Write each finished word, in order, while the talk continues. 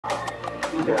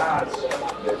オー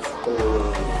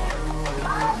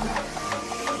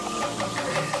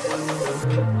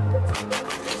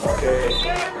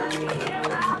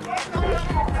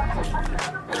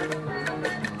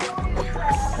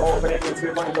プニング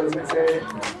2ポイントです先生。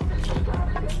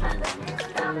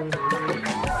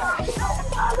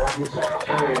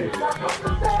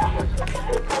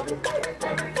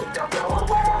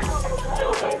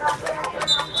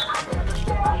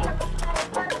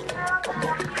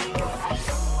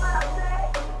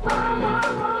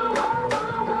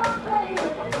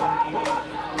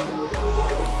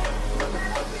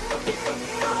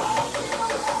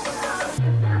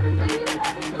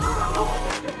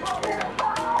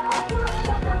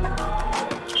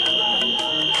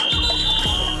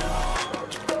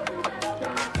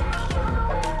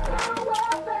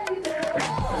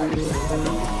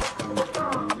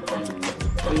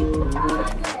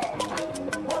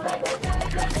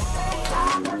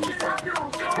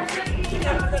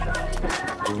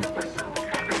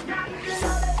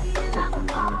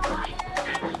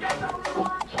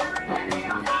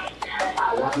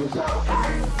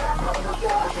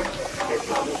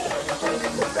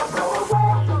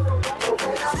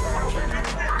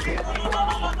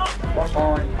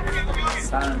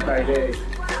3対0。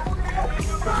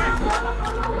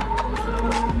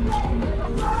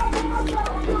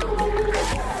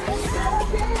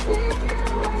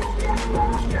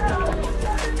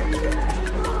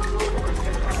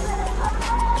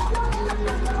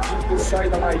埼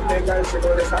玉1点返してこ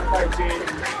れで3対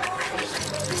1。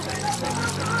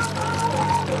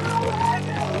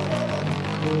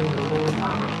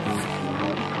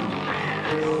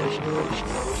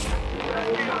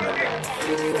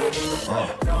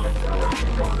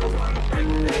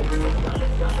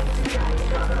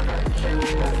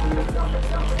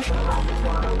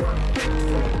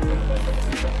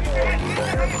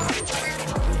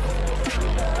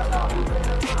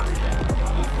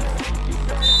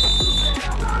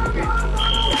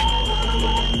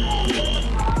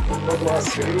僕は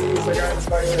3セカン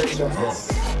ドバイオレーションで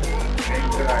す。メイン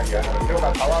フライヤーの色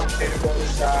が変わっていると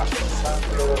した3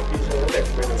秒以上で上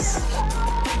です。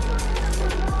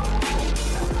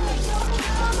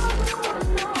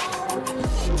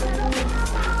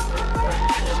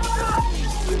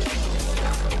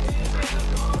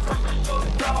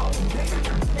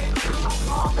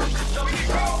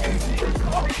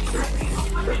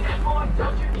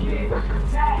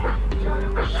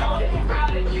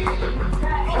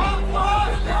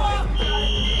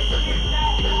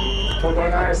ここ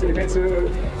ナイスディフェンス、イン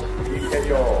ペ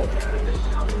リオ。オ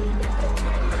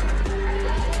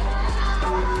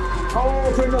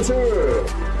ープンの2。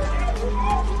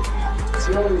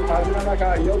強い風の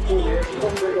中、よくねじ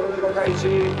込んでこれで5対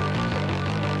1。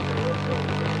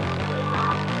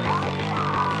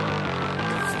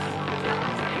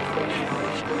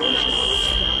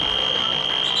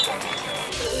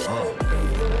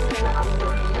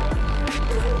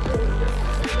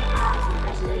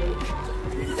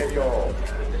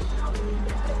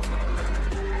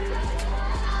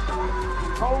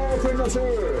オープンの2。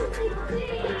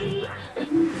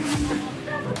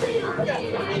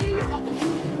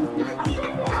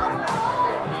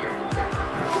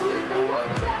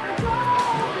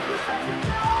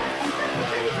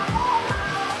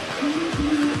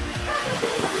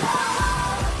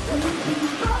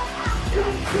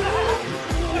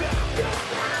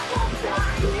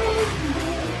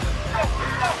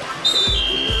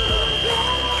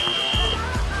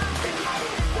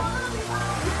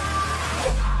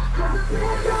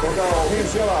ここはオフェン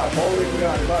スではボーリング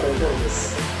があれば6点で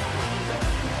す。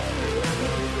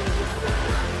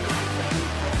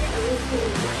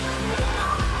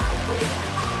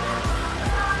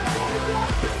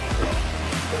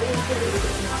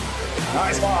ナ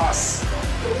イスパス。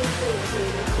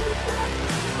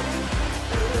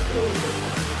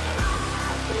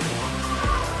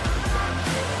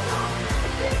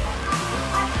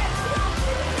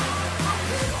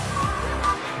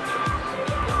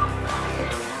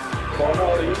こ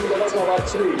のリングパスもバッ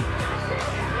チリ。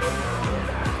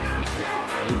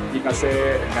一気化成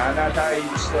7対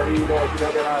1とリードを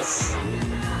広げます。こ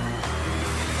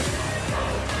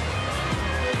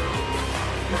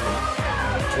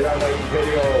ちらのインペ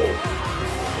リオ。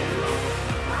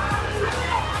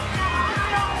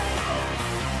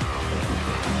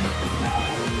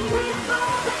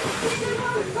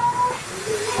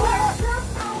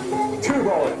2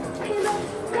ボール。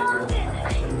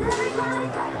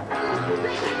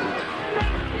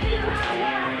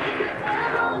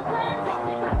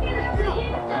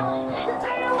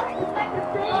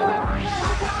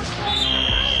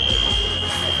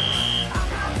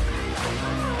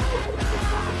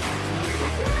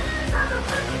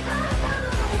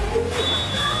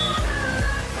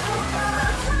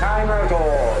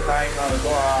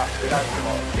ラックの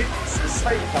ZIPS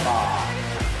埼玉。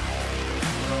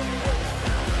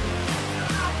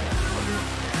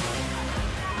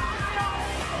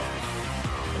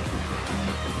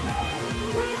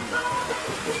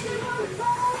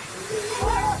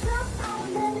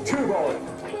2ボー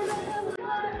ル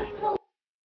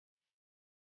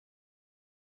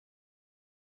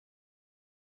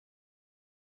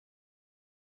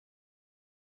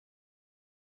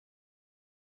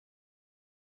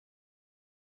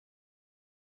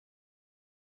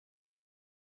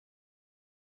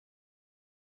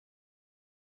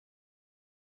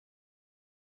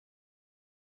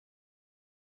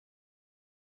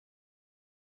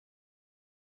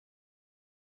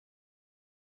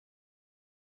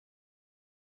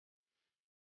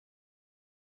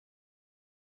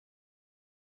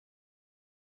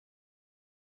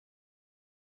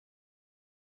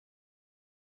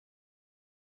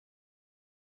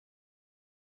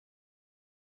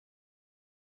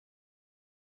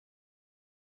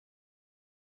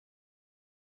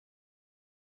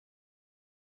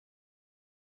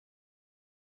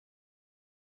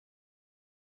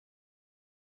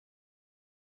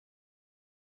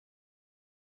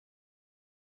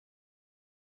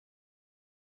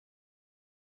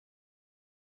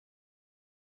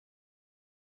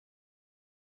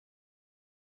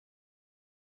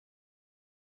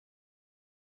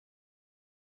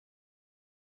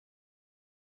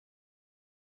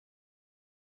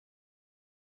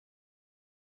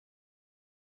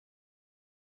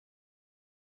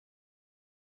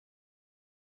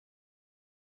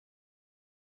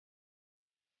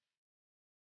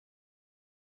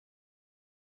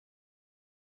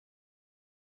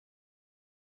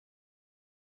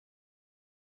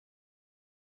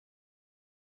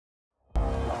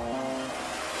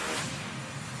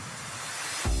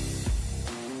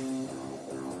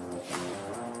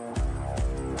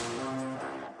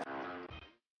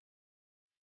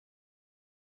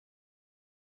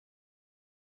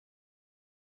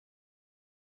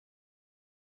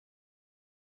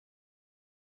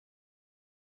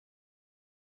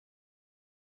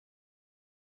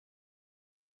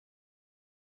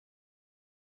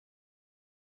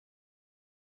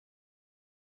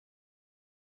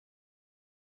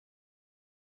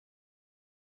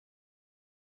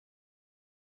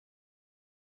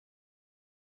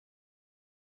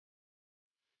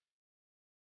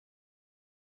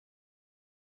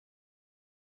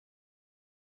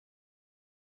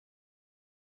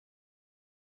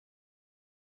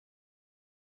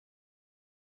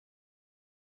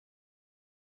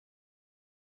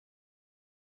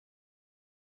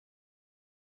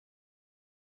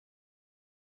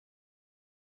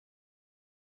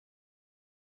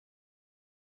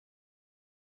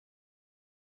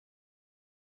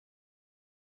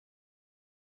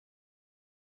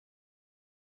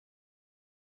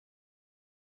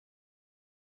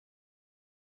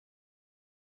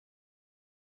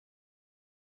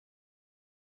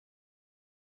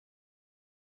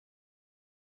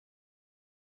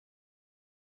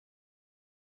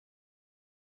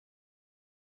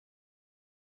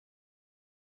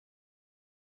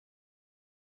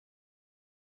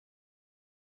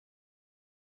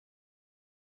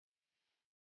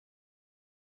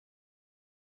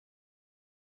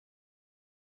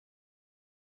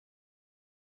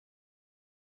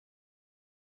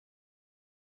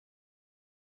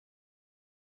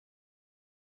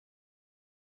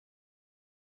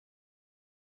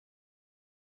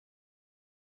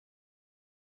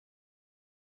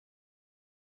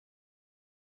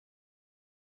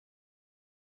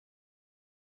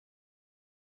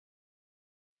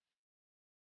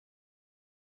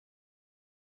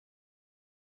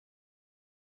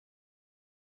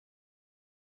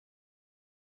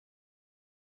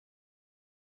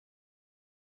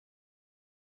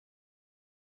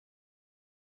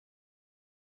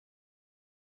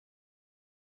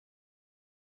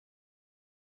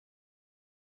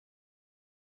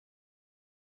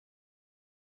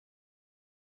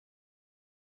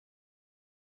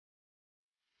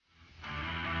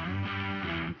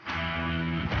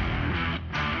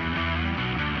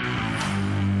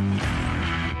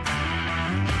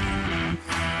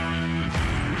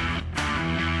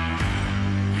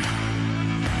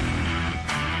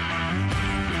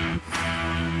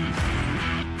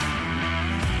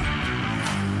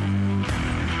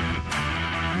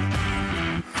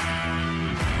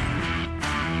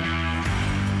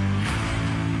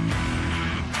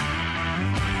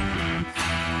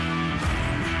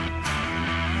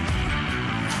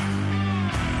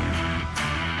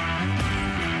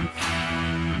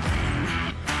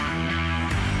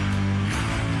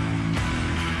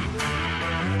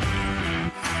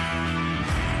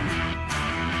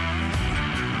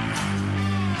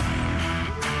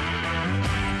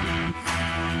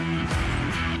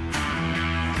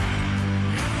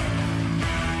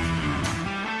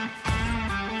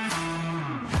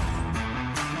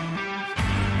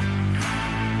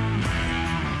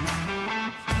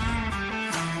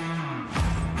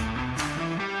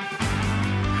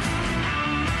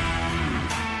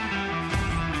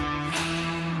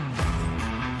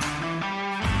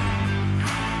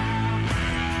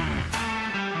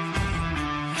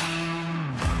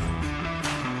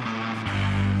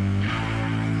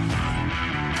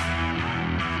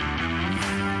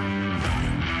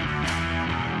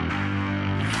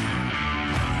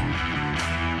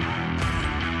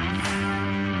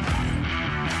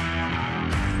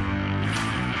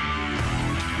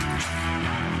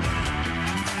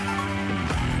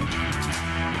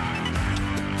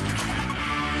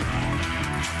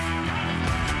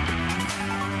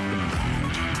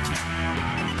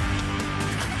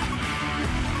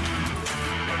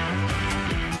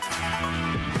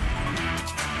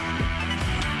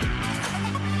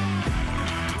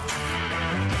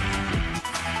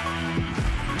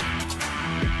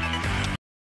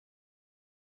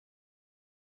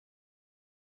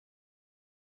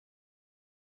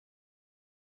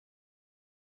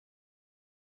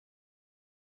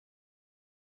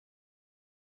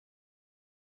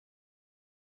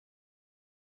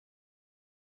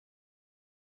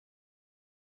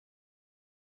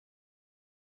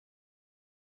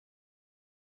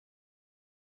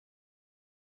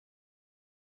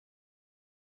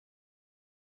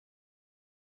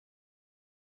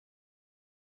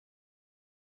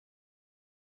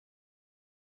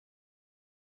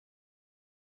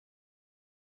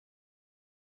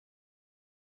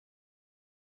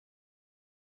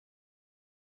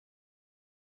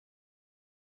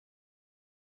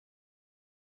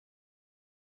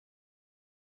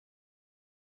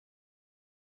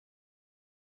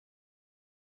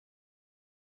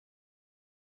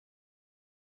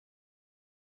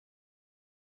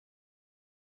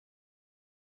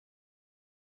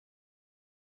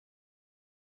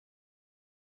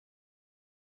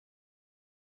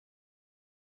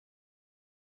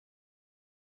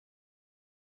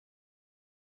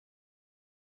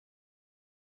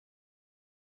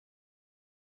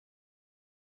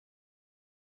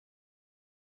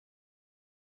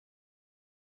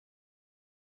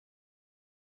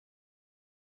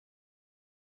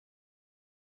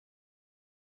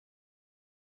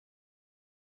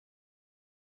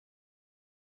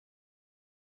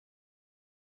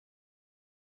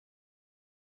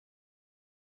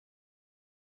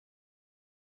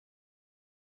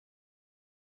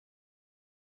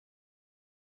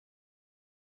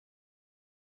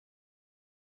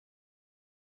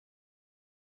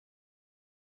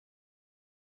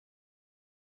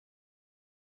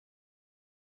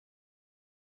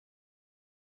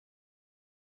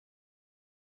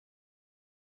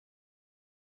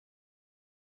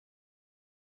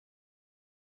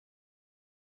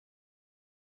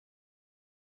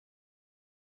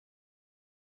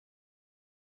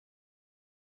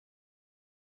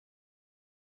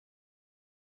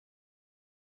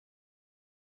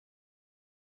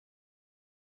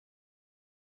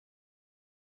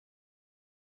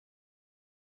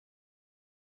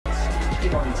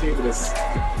2チームです。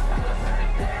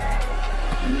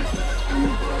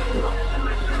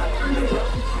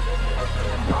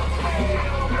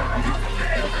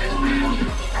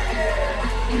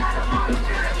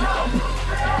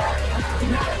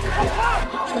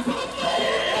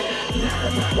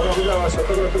このブザーはショッ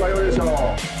トクロックバイオレーション。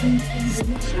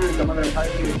シュートまでのタイ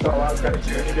ムリミットはわずかに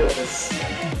12秒です。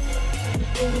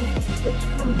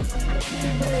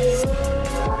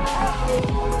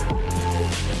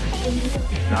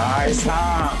ナイスター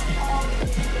ン。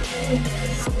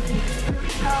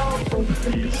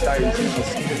1対1の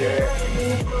スキルで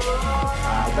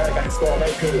鮮やかにスコアをメ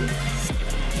イク。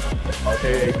 OK。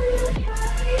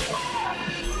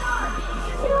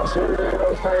 16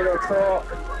対6と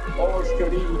大きく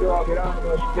リードはグラン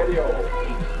ドインペリオ。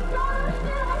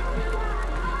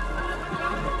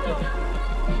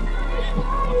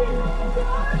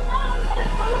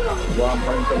ワンポ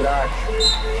イントブラック。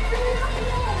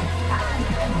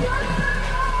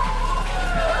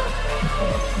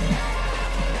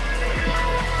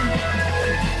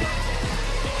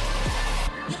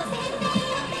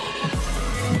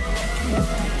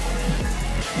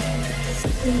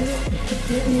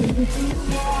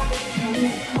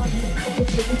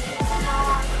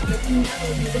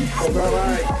ここはな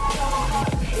い。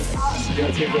両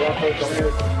チームドラフトを止める。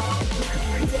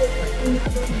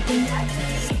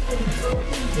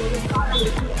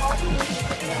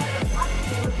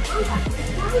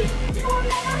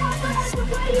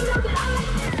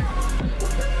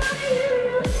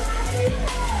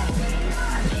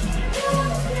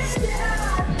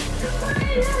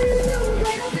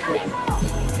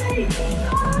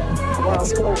あ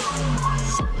そこ。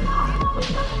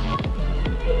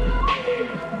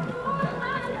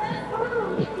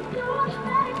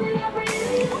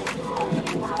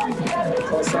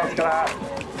スタートから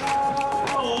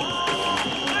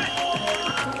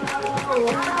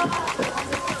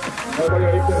残りは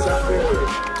1分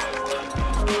30。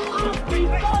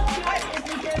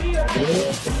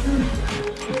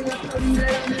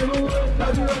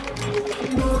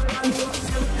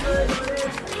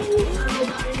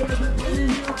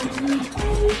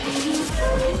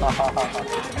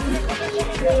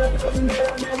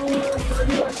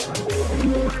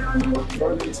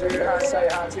18対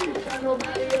8。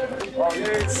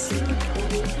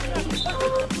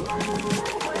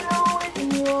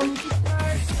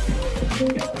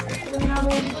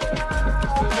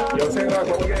予選はこ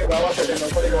のゲーム合わせて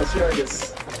残り5試合で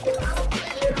す。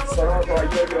その後はい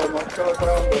よいよノックアウトラ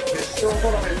ウンド決勝ト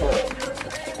ーナメント。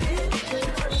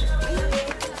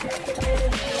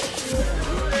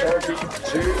賞金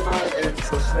10万円、そ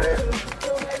して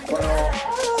この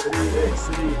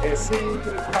 3x3S リーグ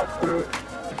カップ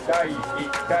第1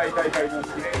回大会の記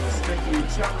念すべき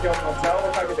チャンピオンの座を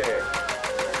かけて、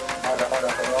まだまだ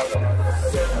この後の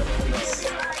戦いが続きます。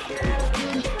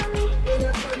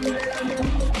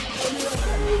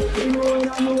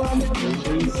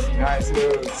ナイスル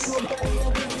ーズ。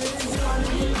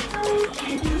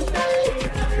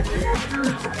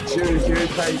19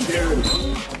対9。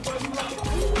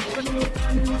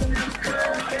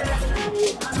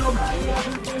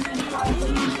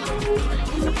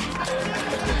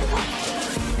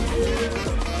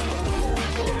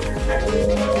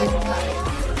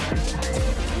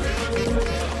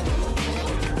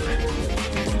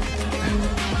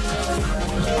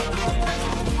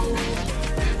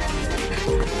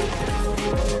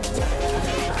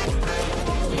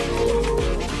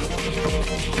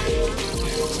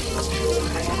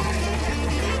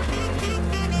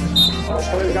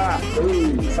それが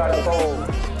さあどうぞ。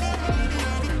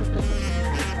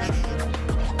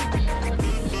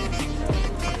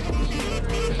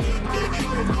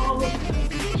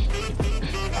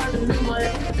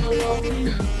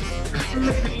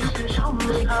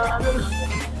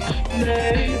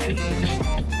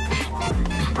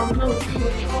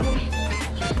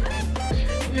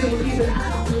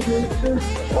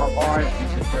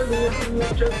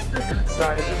さ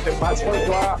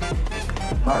あ、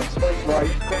マッチポイントは1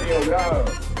点を狙う。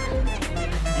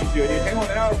22点を狙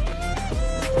う。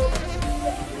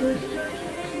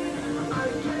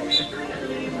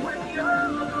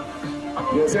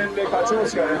予選で勝ち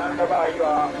星が並んだ場合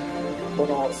はこ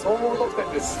の総合得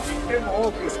点です。1点も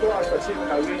多くスコアしたチーム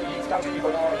が上に行くためにこ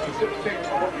の20点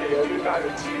を持って余裕があ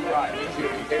るチームは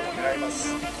22点を狙いま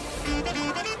す。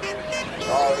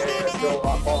still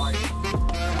 1 point.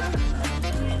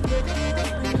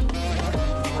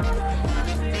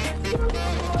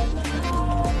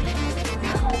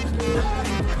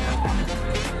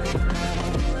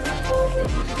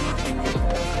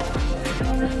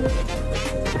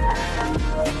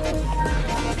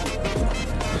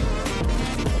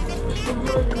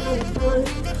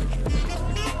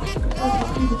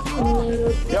 4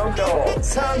秒、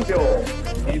3秒、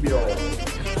2秒。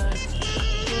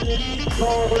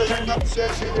これでタイムアップ試合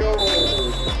終了。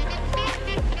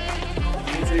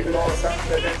三井不動産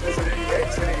プレゼンツ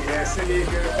 3x3S リー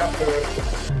グカップ。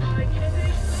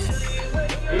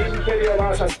インペリオ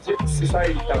VS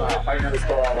埼玉、ファイナルス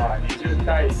コアは20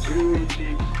対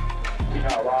11。今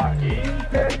はイン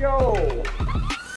ペリオ。